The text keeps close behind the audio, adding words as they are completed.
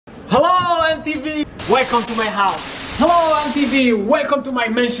Hello MTV, welcome to my house. Hello MTV, welcome to my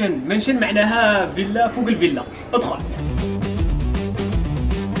mansion. mansion معناها فيلا فوق الفيلا. ادخل.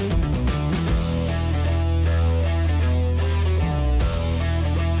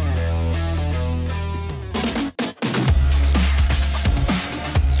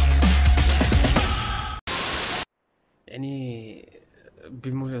 يعني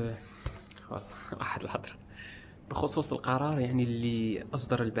راحت الحضره بخصوص القرار يعني اللي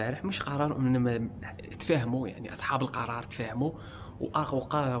اصدر البارح، مش قرار انما تفاهموا، يعني اصحاب القرار تفاهموا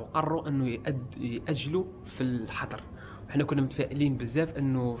وقرروا انه ياجلوا في الحظر. وحنا كنا متفائلين بزاف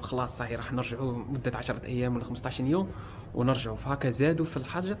انه خلاص صحيح راح نرجعوا مده 10 ايام ولا 15 يوم ونرجعوا، فهكا زادوا في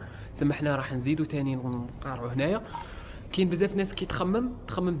الحجر. سمحنا راح نزيدوا ثاني نقارعوا هنايا. كاين بزاف ناس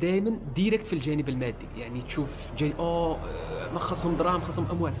تخمم دائما ديريكت في الجانب المادي، يعني تشوف جاي ما خصهم دراهم خصهم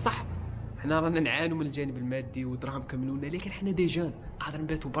اموال. صح حنا رانا نعانوا من الجانب المادي ودراهم كملونا، لكن حنا دي جان قادر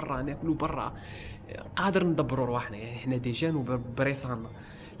نباتوا برا ناكلوا برا، قادر ندبروا رواحنا، يعني حنا دي جان وبريصاننا.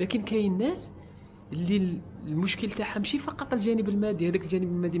 لكن كاين ناس اللي المشكل تاعها ماشي فقط الجانب المادي، هذاك الجانب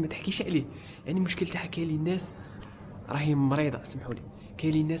المادي ما تحكيش عليه، يعني المشكل تاعها كاين الناس راهي مريضه، سمحوا لي،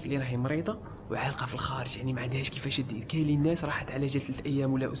 كاين الناس اللي راهي مريضه وعالقه في الخارج، يعني ما عندهاش كيفاش دير. كاين الناس راحت على جال 3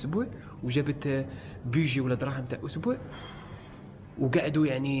 ايام ولا اسبوع وجابت بيجي ولا دراهم تاع اسبوع وقعدوا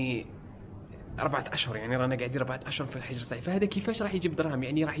يعني 4 اشهر، يعني رانا قاعدين 4 اشهر في الحجر الصحي. فهذا كيفاش راح يجيب دراهم؟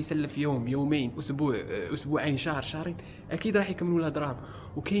 يعني راح يسلف يوم يومين اسبوع اسبوعين شهر شهرين، اكيد راح يكملوا لها دراهم.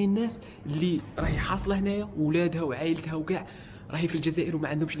 وكاين ناس اللي راهي حاصله هنايا ولادها وعائلتها وكاع راهي في الجزائر وما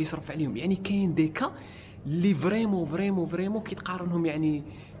عندهمش اللي يصرف عليهم. يعني كاين ديكا اللي فريمون كي تقارنهم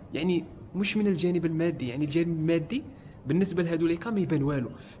يعني مش من الجانب المادي، يعني الجانب المادي بالنسبه لهذوليكا ما يبان والو.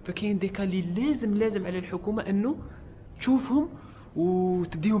 فكاين ديكا اللي لازم على الحكومه انه تشوفهم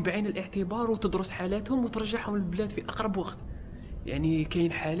وتديهم بعين الاعتبار وتدرس حالاتهم وترجعهم للبلاد في اقرب وقت. يعني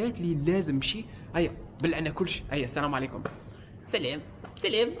كاين حالات اللي لازم مشي هيا بلعنا كلشي. هيا السلام عليكم،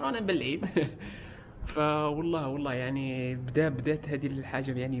 سلام رانا بلعين. فوالله يعني بدات هذه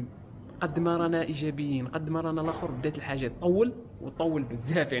الحاجه، يعني قد ما رانا ايجابيين قد ما رانا الاخر بدات الحاجه تطول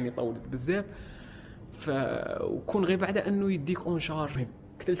بزاف، يعني طولت بزاف. وكون غير بعد انه يديك اون شارج.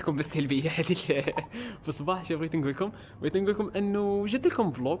 قلت لكم بالسلبيه هذه في الصباح. شو بغيت نقول لكم انه وجدت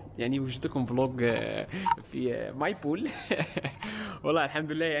لكم فلوق، يعني وجدت لكم فلوق في ماي بول. والله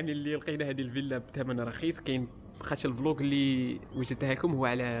الحمد لله، يعني اللي لقينا هذه الفيلا بثمن رخيص. كاين خاطش الفلوق اللي وجدتها لكم هو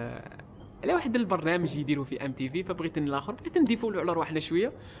على واحد البرنامج يديروا في MTV، فبغيت الاخر بغيت نديفولو على رواحنا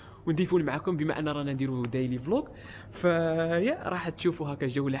شويه ونديفول معكم بما ان رانا نديروا دايلي فلوج. فيا راح تشوفوا هكا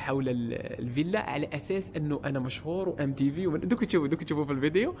جوله حول الفيلا على اساس انه انا مشهور وMTV دوك تشوفوا في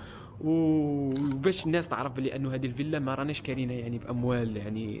الفيديو، وباش الناس تعرف بلي انه هذه الفيلا ما راناش كارينا يعني باموال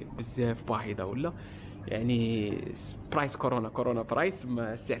يعني بزاف باهظه، ولا يعني برايس كورونا برايس،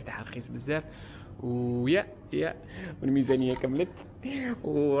 السعر تاعها رخيص بزاف. ويا والميزانيه كملت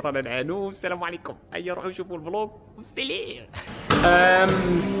ورانا نعانوا. السلام عليكم، هيا روحوا شوفوا الفلوج والسلام.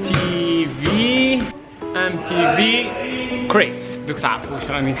 MTV CRIBS، دوك تعرفوا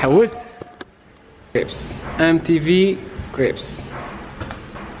واش راني نحوس. CRIBS MTV CRIBS.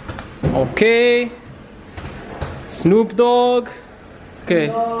 اوكي سنوب دوغ.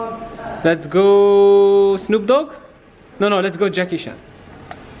 اوكي let's go سنوب دوغ. no let's go جاكي شان.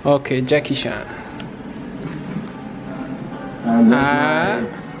 اوكي جاكي شان.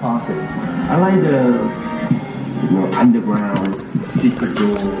 Classic. I like the underground secret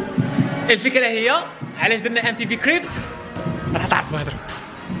door. الفكرة هي علاش درنا MTV CRIBS، راح تعرفوا هضروا.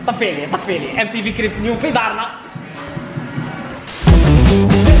 طفي لي MTV CRIBS اليوم في دارنا.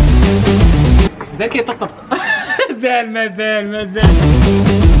 زكي طبطب. مازال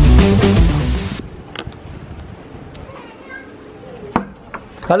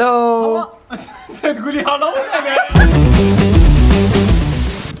هلو. انت تقولي هلو ولا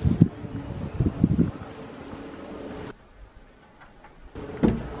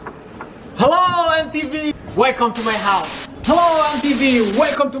Hello MTV, welcome to my house. Hello MTV,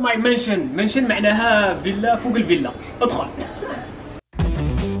 welcome to my mansion. mansion معناها فيلا فوق الفيلا. ادخل.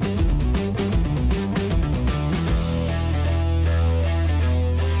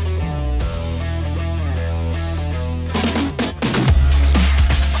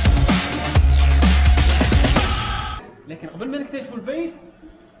 لكن قبل ما نكتشفوا البيت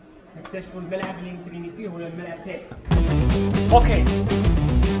نكتشفوا الملعب اللي نتريني فيه ولا الملعب تاعي. اوكي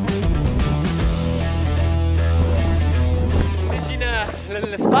جينا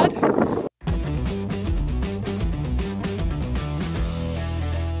للستاد.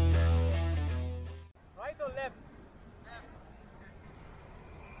 رايت اور ليفت؟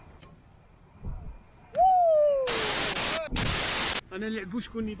 انا نلعبوا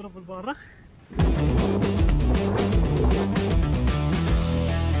شكون يضرب البارة.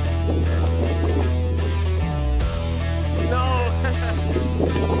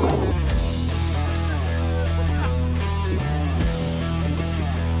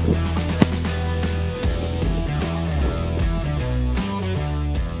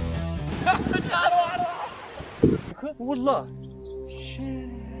 والله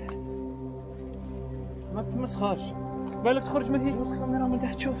ما تمسخرش، بالك تخرج من هيك وسخ الكاميرا من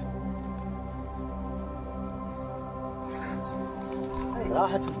تحت تشوف.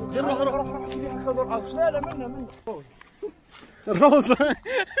 راحت روح لا منه الروز.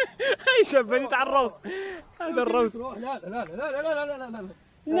 هاي شباني تاع الروز، هذا الروز.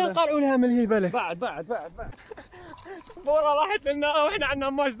 لا قالوا لها من هي بالك بعد بورا راحت لنا واحنا عندنا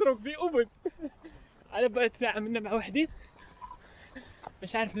ماش دروك في اوبن على بعد ساعة منا مع وحدين.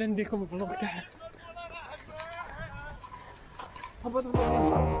 مش عارف لا نديكم الفلوق تاعها.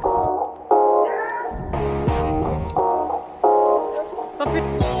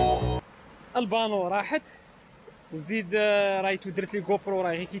 البانو راحت وزيد راهي تودرت لي غوبرو،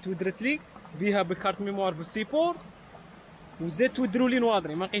 راهي كي تودرت لي بيها بكارت ميموار بالسيبور، وزاد تودروا لي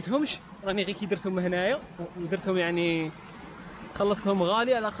نواضري ما لقيتهمش، راني غير كي درتهم هنايا ودرتهم يعني خلصتهم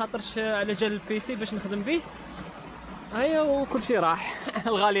غالي على خاطرش على جال البيسي باش نخدم به. هيا وكل شيء راح.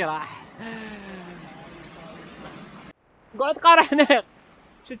 الغالي راح. قعد قارح هنايا.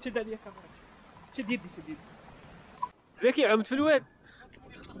 شد عليا كاميرا، شد يدي زكي عمت في الواد.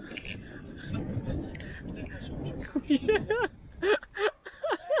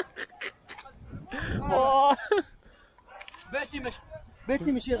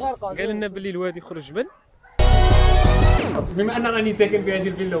 بيتي ماشي غارقه. قال لنا باللي الواد يخرج جبل. بما ان راني ساكن في هذه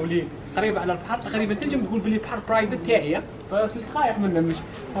الفيلا وليد قريبه على البحر تقريبا تنجم تقول باللي البحر برايفت تاعي، فكنت خايف منه. مش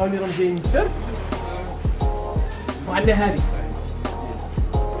هاوني راهم جايين السيرف وعندنا هذه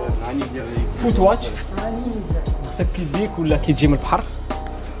فوت واتش خصك كي تجيك ولا كي تجي من البحر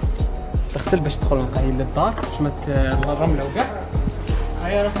تغسل باش تدخل نقايل للدار باش ما الرمله وكاع.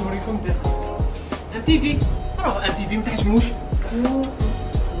 هيا راح نوريكم MTV. روح MTV ما تحشموش.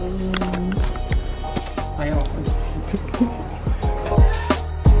 هيا روح.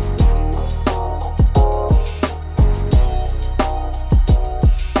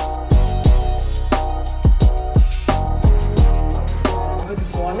 هاد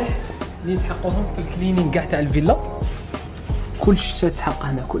الصوالح اللي يسحقوهم في الكلينينغ كاع تاع الفيلا كلش تسحق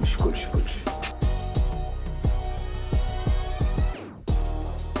هنا، كلش.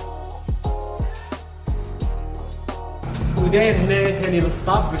 وداير هنايا ثاني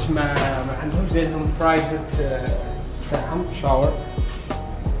للستاف باش ما عندهمش، داير لهم برايفت تاعهم شاور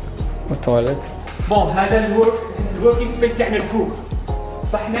والتواليت. بون هذا الوركينغ سبيس تاعنا الفوق،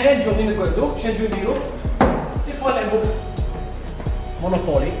 صح حنايا نجيو غير نقعدو. اش نجيو نديرو؟ يفوا نلعبو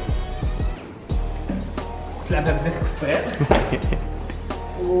مونوبولي، تلعبها بزاف كنت صغير.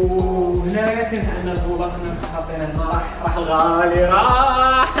 وهنايا كانت عندنا البوله كنا حاطينها هنا، راح الغالي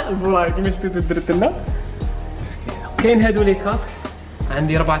راح البوله كيما شفتو درت لنا. كاين هادو لي كاسك،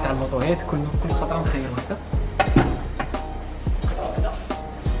 عندي 4 تاع الموطويات، كل خطره نخير هكا.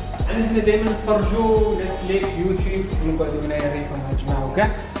 هنا دائما نتفرجوا نتفليكس يوتيوب ونقعدوا هنايا نريحوا مع الجماعه وكاع.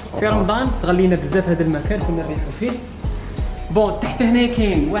 في رمضان استغلينا بزاف هذا المكان كنا نريحوا فيه. بون تحت هنايا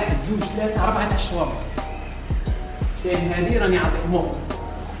كاين 1 2 3 4 تاع الشوارع. كاين هذه راني عاطيهم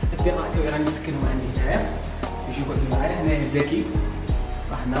اصدقائي راني مسكنهم عندي هنايا يجيو يقعدوا معايا. هنايا زكي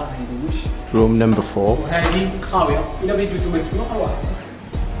رحنا هيدي وش روم نمبر 4، وهذه خاويه الا بغيتو نتوما تسكنوا ارواح.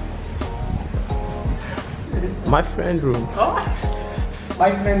 ماي فريند روم.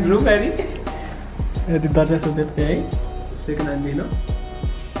 ماي فريند روم. هذه الدار تاع صديق تاعي ساكن عندي هنا.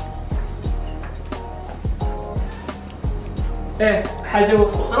 حاجه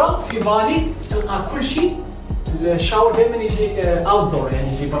اخرى في بالي تلقى كل شيء الشاور دائما يجي اوت دور،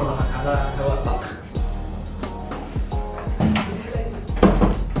 يعني يجي برا على هواء طلق.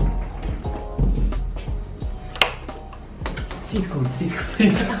 نسيتكم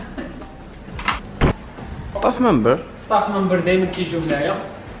ستاف ممبر دائما كيجيو هنايا.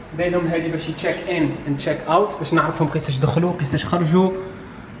 دايرهم هذه باش يتشيك ان اند تشيك اوت باش نعرفهم كيفاش دخلوا كيفاش خرجوا.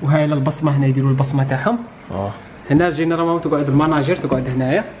 وهاي البصمه هنا يديروا البصمه تاعهم. هنا جينيرالمون تقعد الماناجر تقعد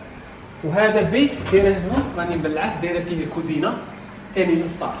هنايا. وهذا البيت دايره هنا راني مبلعه، دايره فيه الكوزينه ثاني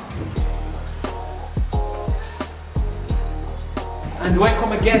للستاف. اند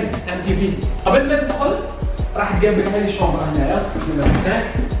ويلكم اجين MTV. قبل ما تدخل راح تقابل هذه الشومبر هنايا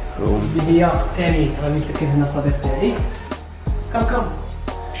اللي هي ثاني راني مسكن هنا صديق تاعي. كم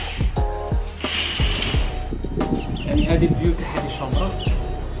يعني هذه الفيو تاع هذه الشومبر.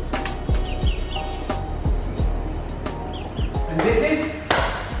 this is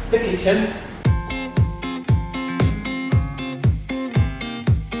the kitchen.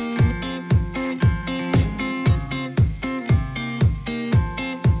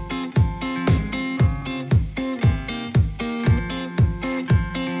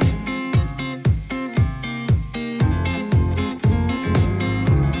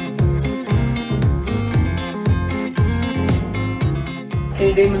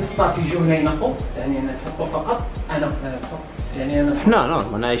 كاين دائما ستاف يجوا هنا ينقوا، يعني انا نحطو فقط انا نحط، يعني انا حنا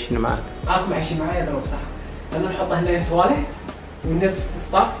ما عايشين معاك. راكم عايشين معايا دروك صح. انا نحط هنايا صوالح والناس في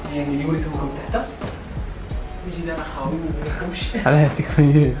الصطاف يعني اللي وريتهم لكم تحت يجي داير خاوي ما بينكمش على هذيك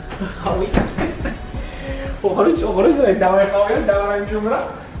فين خاوي وخرج داوي خاوي داوي الجمره.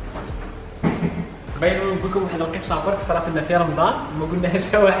 باين نقول لكم واحد القصه برك صارت لنا في رمضان ما قلناهاش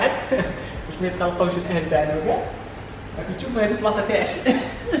حتى واحد باش ما يتقلقوش الاهل تاعنا وكاع. راكم تشوفوا هذه البلاصه تاع عش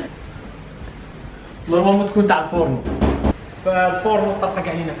نورمالمون تكون تاع الفورن، فالفورن طرطق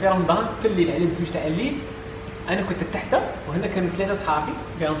علينا في رمضان في الليل على الزوج تاع الليل. انا كنت تحت وهنا كانوا ثلاثه صحابي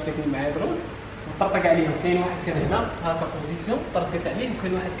كانوا ساكنين معايا دروك وطرطق عليهم. كاين واحد كان هنا هكا بوزيسيون طرطقت عليه،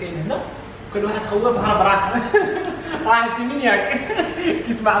 وكاين واحد كاين هنا، وكاين واحد خوف هرب راح سيمين ياك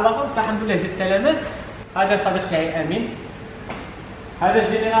كيسمع الاخر. بصح الحمد لله جات سلامات. هذا صديق تاعي امين،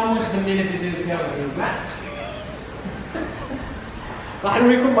 هذا جينيرالمون يخدم لي الفيديو تاعو كاع. راح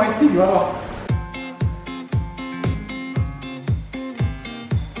نوريكم ماي ستوديو. روح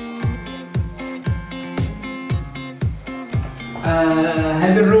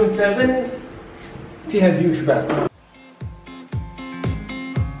هذا الروم 7 فيها فيو شباب.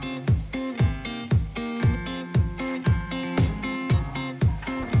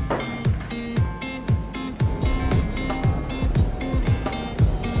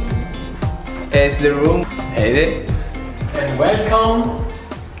 Here's the room. Hey And welcome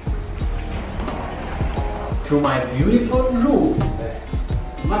to my beautiful room.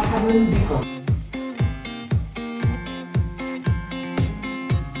 مرحبا بكم.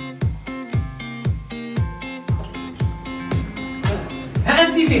 ها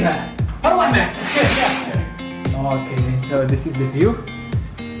أنت فيها أروح معك. Okay, so this is the view.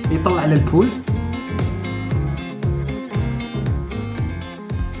 يطلع على البول.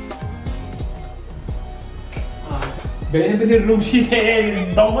 باين بدي الروم شي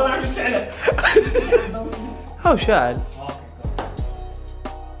ثاني ضوّر على الشعلة. هاو شاعل.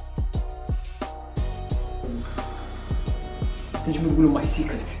 تنجموا تقولوا ماي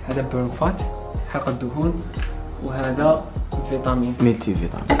سيكريت. هذا بيرن فات حرق الدهون، وهذا فيتامين ملتي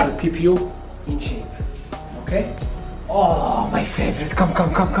فيتامين. keep you in shape. اوكي. ماي فيفرت.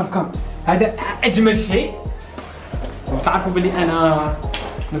 كم. هذا اجمل شيء. وتعرفوا بلي انا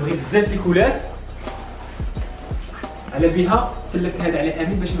نبغي بزاف لي كولور. على بها سلفت هذا على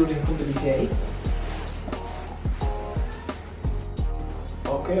امين باش نوري لكم البيت تاعي.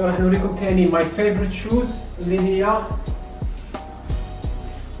 اوكي راح نوريكم ثاني ماي فيفرت شوز اللي هي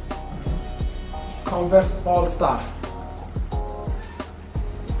كونفرس اول ستار.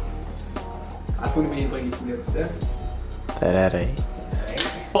 عرفوني بلي يبغي يكولر بزاف. تراري.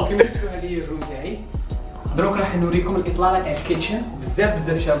 اوكي شوفوا هذه الروم تاعي. دروك راح نوريكم الاطلاله تاع الكيتشن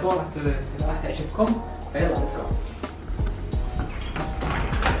بزاف شابو راح تعجبكم. يلا ليتس جو.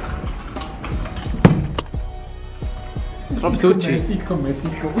 ضربت وجهي. مسيكم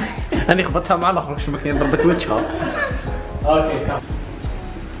انا خبطتها مع الاخر شو ما كان ضربت وجهها. اوكي كام.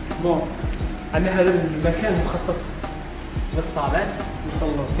 بون عندنا هذا المكان مخصص للصالات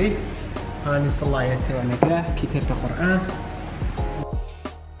نصلوا فيه. هاني الصلايات تاعنا كاع كتاب القرآن.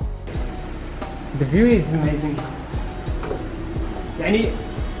 The view is amazing. يعني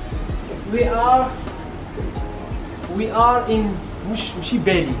we are in مشي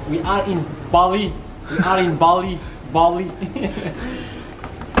بالي. We are in بالي. We are in بالي.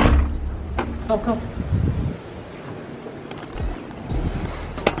 كم.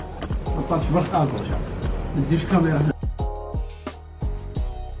 مطاش برك اقرا ما تجيش كاميرا.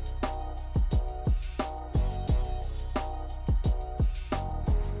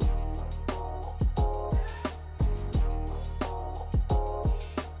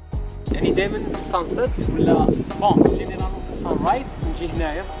 يعني دائما في السانسيت ولا بون جينيرالمون في السان رايز نجي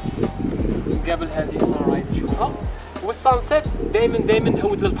هنايا نقابل هذه السان رايز نشوفها، والسانسيت دائما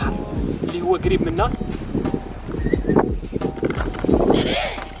نهود للبحر اللي هو قريب منا.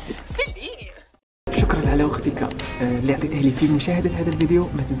 شكرا على وقتك اللي عطيته لي في مشاهدة هذا الفيديو.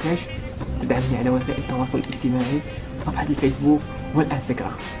 ما تنساش تدعمني على وسائل التواصل الاجتماعي، صفحة الفيسبوك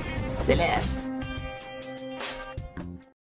والأنستغرام. سلام.